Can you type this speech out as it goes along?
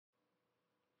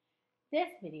This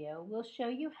video will show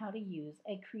you how to use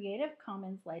a Creative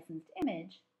Commons licensed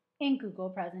image in Google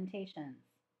Presentations.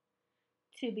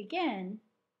 To begin,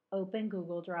 open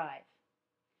Google Drive.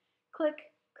 Click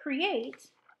Create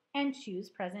and choose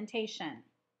Presentation.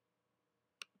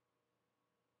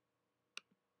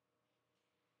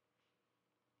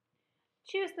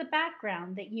 Choose the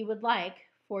background that you would like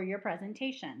for your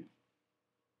presentation.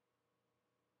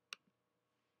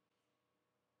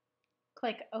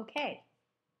 Click OK.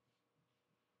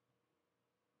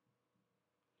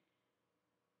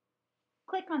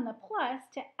 Click on the plus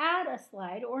to add a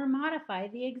slide or modify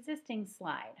the existing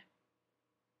slide.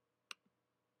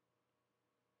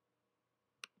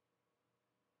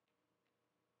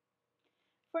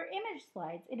 For image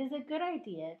slides, it is a good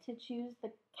idea to choose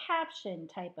the caption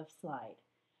type of slide.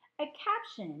 A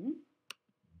caption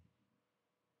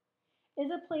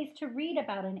is a place to read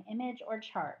about an image or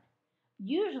chart.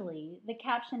 Usually, the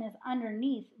caption is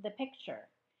underneath the picture.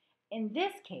 In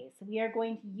this case, we are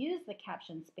going to use the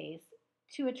caption space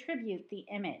to attribute the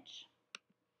image.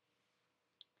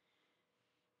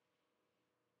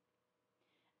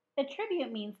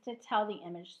 Attribute means to tell the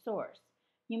image source.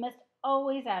 You must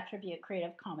always attribute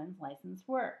Creative Commons licensed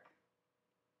work.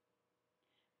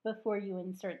 Before you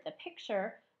insert the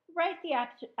picture, write the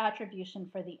attribution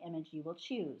for the image you will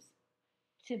choose.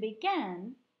 To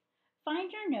begin,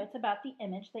 find your notes about the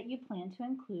image that you plan to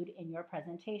include in your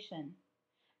presentation.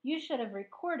 You should have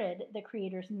recorded the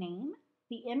creator's name,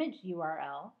 the image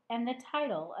URL, and the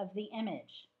title of the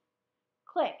image.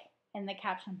 Click in the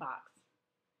caption box.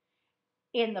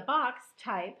 In the box,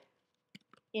 type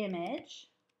image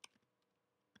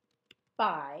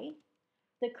by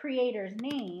the creator's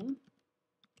name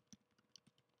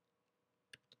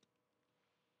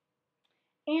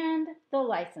and the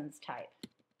license type.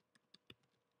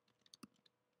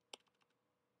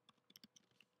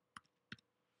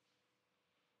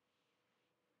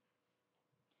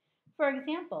 For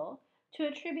example, to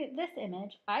attribute this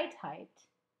image, I typed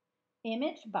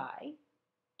image by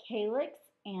Calix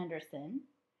Anderson,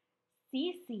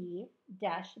 CC-BY-SA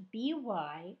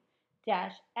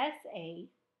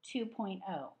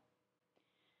 2.0.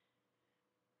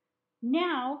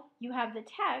 Now you have the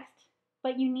text,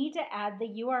 but you need to add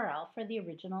the URL for the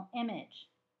original image.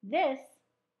 This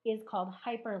is called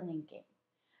hyperlinking.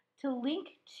 To link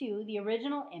to the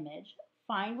original image,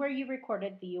 find where you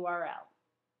recorded the URL.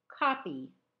 Copy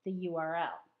the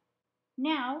URL.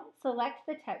 Now select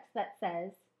the text that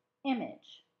says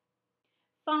image.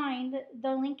 Find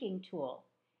the linking tool.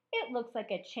 It looks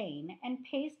like a chain, and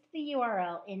paste the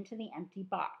URL into the empty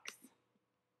box.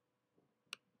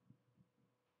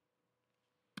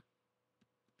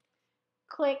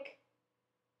 Click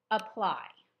Apply.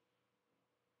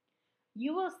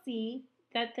 You will see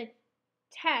that the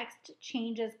text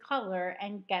changes color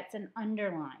and gets an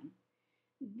underline.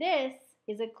 This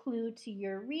is a clue to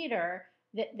your reader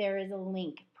that there is a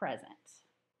link present.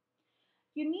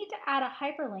 You need to add a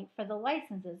hyperlink for the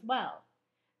license as well.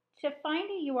 To find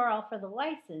a URL for the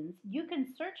license, you can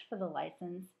search for the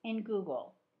license in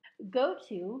Google. Go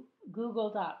to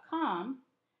google.com,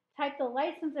 type the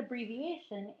license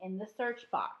abbreviation in the search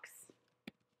box.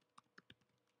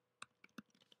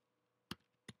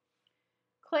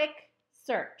 Click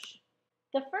Search.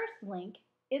 The first link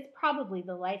is probably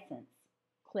the license.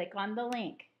 Click on the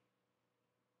link.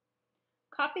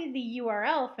 Copy the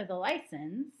URL for the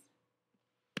license.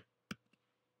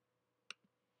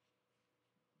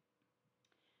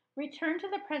 Return to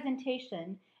the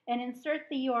presentation and insert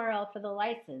the URL for the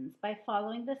license by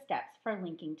following the steps for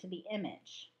linking to the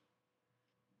image.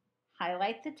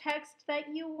 Highlight the text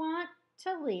that you want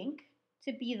to link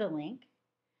to be the link.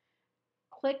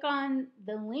 Click on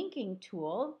the linking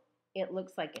tool. It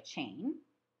looks like a chain.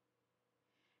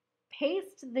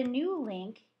 Paste the new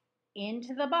link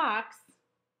into the box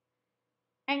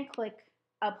and click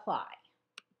Apply.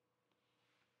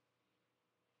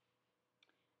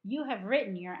 You have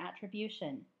written your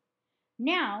attribution.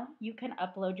 Now you can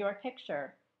upload your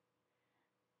picture.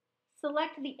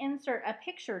 Select the Insert a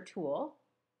Picture tool.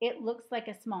 It looks like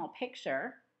a small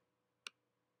picture.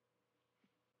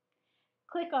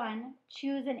 Click on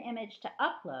Choose an Image to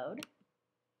Upload.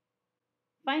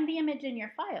 Find the image in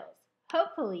your files.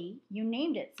 Hopefully, you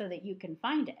named it so that you can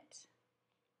find it.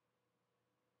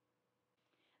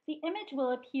 The image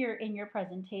will appear in your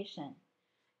presentation.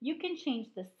 You can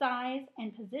change the size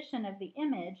and position of the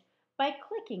image by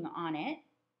clicking on it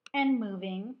and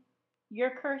moving your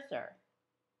cursor.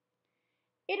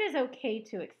 It is okay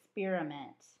to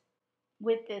experiment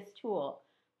with this tool,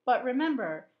 but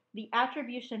remember, the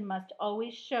attribution must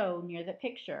always show near the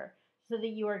picture so that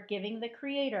you are giving the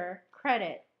creator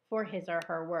credit for his or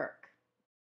her work.